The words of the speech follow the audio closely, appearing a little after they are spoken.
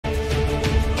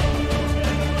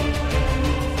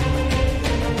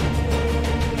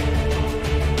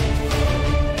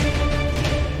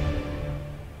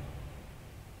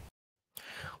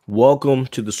Welcome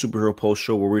to the Superhero Post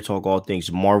Show where we talk all things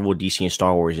Marvel, DC, and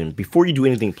Star Wars. And before you do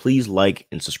anything, please like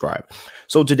and subscribe.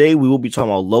 So today we will be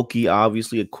talking about Loki,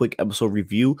 obviously a quick episode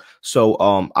review. So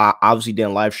I obviously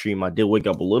didn't live stream. I did wake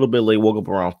up a little bit late, woke up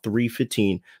around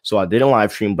 3:15. So I didn't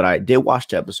live stream, but I did watch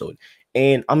the episode.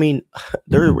 And I mean,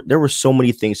 there were so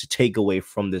many things to take away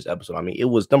from this episode. I mean, it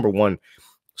was number one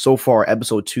so far,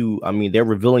 episode 2. I mean, they're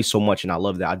revealing so much, and I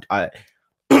love that. I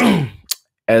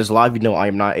as a lot of you know, I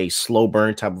am not a slow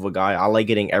burn type of a guy. I like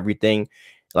getting everything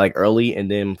like early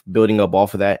and then building up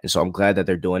off of that. And so I'm glad that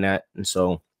they're doing that. And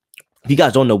so if you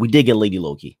guys don't know, we did get Lady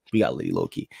Loki. We got Lady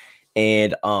Loki.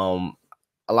 And a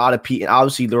lot of people,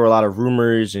 obviously there were a lot of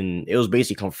rumors, and it was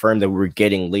basically confirmed that we were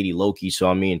getting Lady Loki. So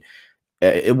I mean,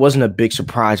 it wasn't a big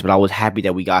surprise, but I was happy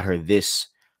that we got her this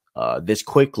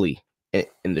quickly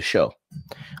in the show.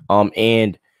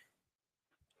 And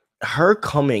her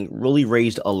coming really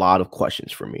raised a lot of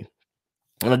questions for me.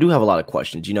 And I do have a lot of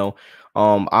questions,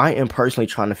 I am personally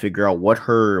trying to figure out what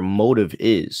her motive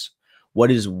is.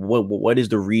 What is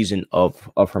the reason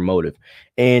of her motive?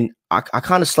 And I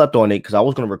kind of slept on it because I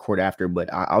was going to record after,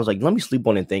 but I was like, let me sleep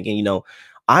on it thinking,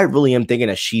 I really am thinking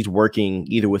that she's working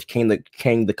either with Kang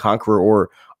the Conqueror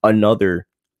or another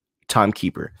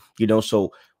timekeeper,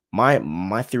 so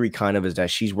my theory kind of is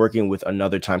that she's working with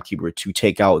another timekeeper to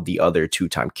take out the other two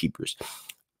timekeepers.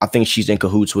 I think she's in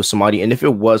cahoots with somebody, and if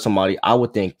it was somebody, I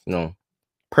would think,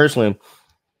 personally,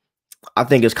 I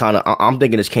think I'm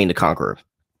thinking it's Kang the Conqueror.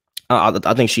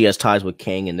 I think she has ties with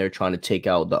Kang, and they're trying to take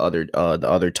out the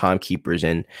other timekeepers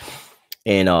and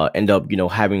end up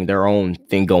having their own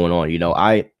thing going on.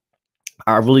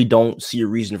 I really don't see a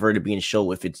reason for her to be in the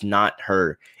show if it's not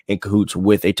her in cahoots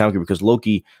with a timekeeper, because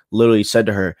Loki literally said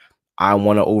to her, I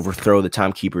want to overthrow the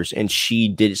timekeepers. And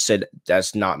she said,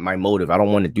 that's not my motive. I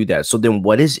don't want to do that. So then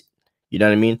what is it? You know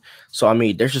what I mean? So, I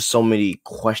mean, there's just so many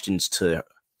questions to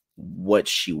what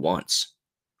she wants,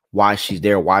 why she's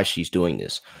there, why she's doing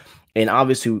this. And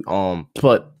obviously,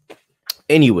 but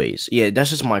anyways, yeah,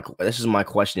 that's just my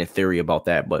question and theory about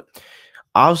that. But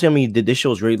obviously, I mean, this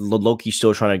show is really Loki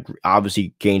still trying to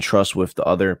obviously gain trust with the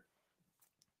other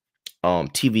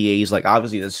TVAs. Like,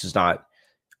 obviously, this is not.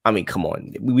 I mean, come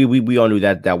on, we all knew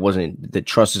that wasn't, the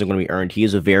trust isn't going to be earned. He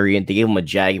is a variant. They gave him a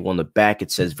jacket on the back.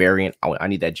 It says variant. I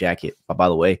need that jacket, by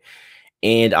the way.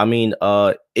 And I mean,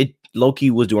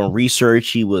 Loki was doing research.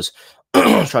 He was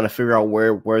trying to figure out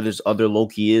where this other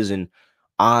Loki is, and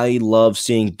I love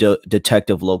seeing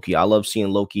Detective Loki. I love seeing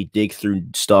Loki dig through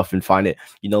stuff and find it.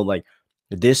 Like,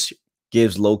 this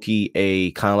gives Loki a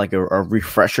kind of like a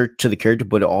refresher to the character,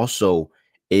 but it also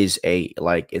is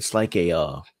it's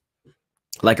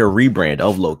like a rebrand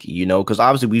of Loki, because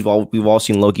obviously we've all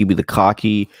seen Loki be the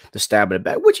cocky, the stab in the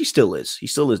back, which he still is. He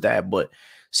still is that. But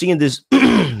seeing this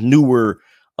newer,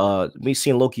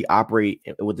 seeing Loki operate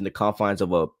within the confines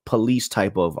of a police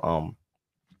type of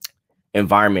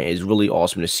environment is really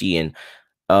awesome to see. And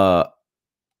I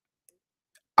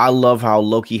love how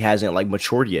Loki hasn't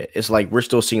matured yet. It's like we're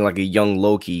still seeing like a young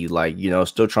Loki,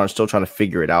 still trying to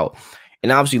figure it out.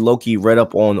 And obviously Loki read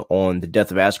up on the death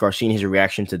of Asgard, seeing his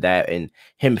reaction to that, and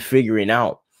him figuring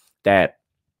out that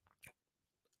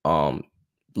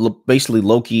basically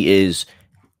the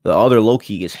other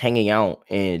Loki is hanging out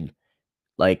in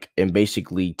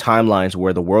basically timelines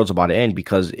where the world's about to end,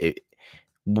 because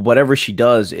whatever she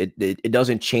does, it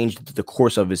doesn't change the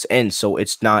course of its end. So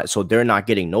they're not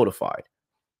getting notified,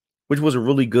 which was a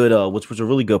really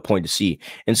good point to see.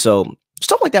 And so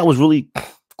stuff like that was really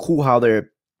cool, how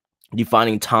they're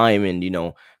defining time and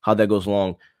how that goes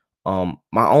along.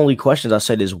 My only questions, I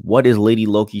said, is what is Lady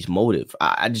Loki's motive?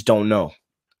 I just don't know.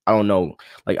 I don't know.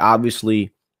 Like,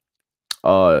 obviously,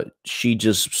 she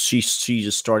just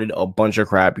started a bunch of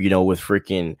crap, with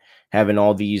freaking having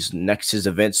all these Nexus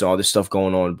events and all this stuff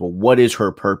going on. But what is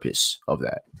her purpose of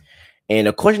that? And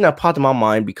a question that popped in my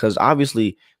mind, because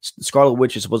obviously Scarlet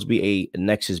Witch is supposed to be a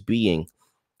Nexus being.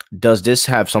 Does this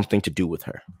have something to do with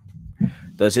her?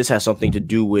 Does this have something to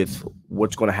do with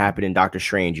what's going to happen in Doctor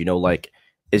Strange?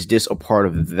 Is this a part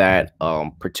of that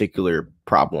particular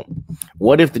problem?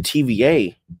 What if the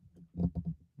TVA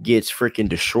gets freaking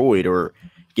destroyed or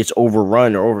gets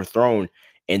overrun or overthrown,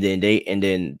 and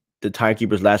then the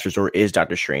Timekeeper's last resort is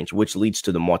Doctor Strange, which leads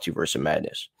to the Multiverse of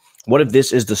Madness? What if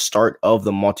this is the start of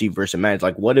the Multiverse of Madness?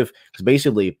 Like, what if, because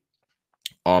basically,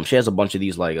 she has a bunch of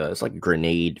these it's like a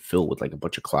grenade filled with like a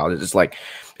bunch of clouds. It's like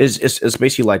it's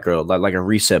basically like a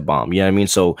reset bomb. You know what I mean?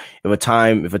 So if a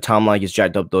timeline gets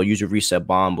jacked up, they'll use a reset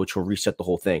bomb, which will reset the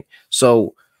whole thing.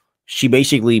 So she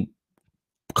basically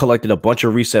collected a bunch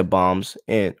of reset bombs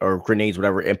or grenades,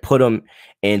 whatever, and put them,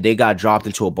 and they got dropped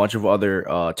into a bunch of other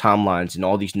timelines, and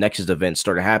all these Nexus events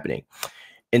started happening.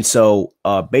 And so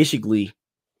basically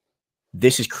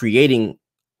this is creating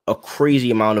a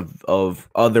crazy amount of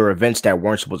other events that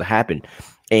weren't supposed to happen.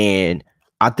 And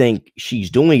I think she's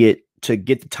doing it to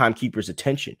get the timekeeper's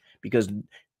attention, because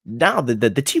now the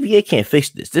TVA can't fix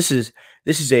this. This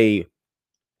is a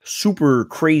super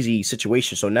crazy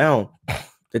situation. So now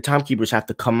the timekeepers have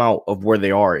to come out of where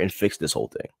they are and fix this whole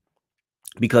thing,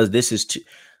 because this is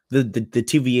the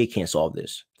TVA can't solve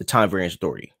this. The Time Variance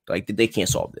Authority, like, they can't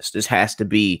solve this. This has to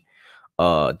be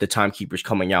the timekeepers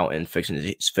coming out and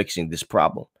fixing this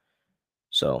problem.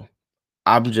 So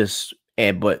I'm just,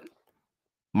 but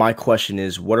my question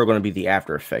is, what are going to be the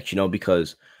after effects?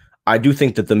 Because I do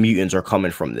think that the mutants are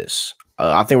coming from this.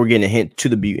 I think we're getting a hint to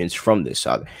the mutants from this,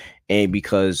 and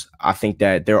because I think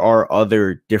that there are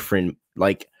other different,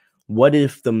 like, what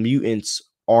if the mutants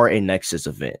are a Nexus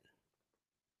event?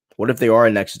 What if they are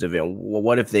a Nexus event?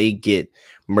 What if they get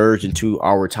merged into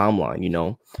our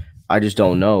timeline? I just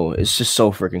don't know. It's just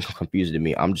so freaking confusing to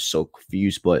me. I'm just so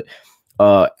confused. But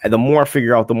the more I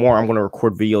figure out, the more I'm going to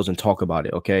record videos and talk about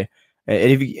it. Okay.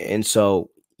 And so,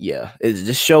 yeah,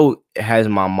 this show has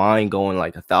my mind going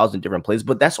like 1,000 different places,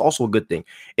 but that's also a good thing.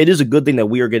 It is a good thing that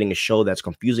we are getting a show that's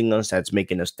confusing us, that's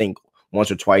making us think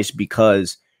once or twice,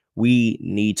 because we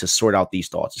need to sort out these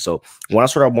thoughts. So when I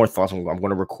sort out more thoughts, I'm going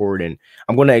to record, and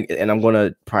I'm going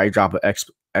to probably drop an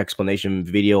explanation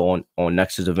video on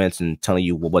Nexus events and telling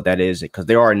you what that is, because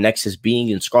there are a Nexus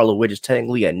being, and Scarlet Witch is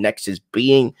technically a Nexus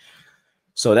being.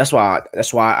 So that's why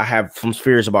I have some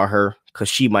fears about her, because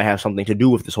she might have something to do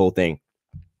with this whole thing.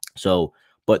 So,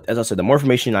 but as I said, the more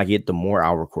information I get, the more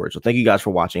I'll record. So thank you guys for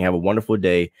watching. Have a wonderful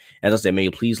day. As I said, may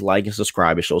you please like and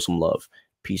subscribe and show some love.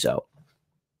 Peace out.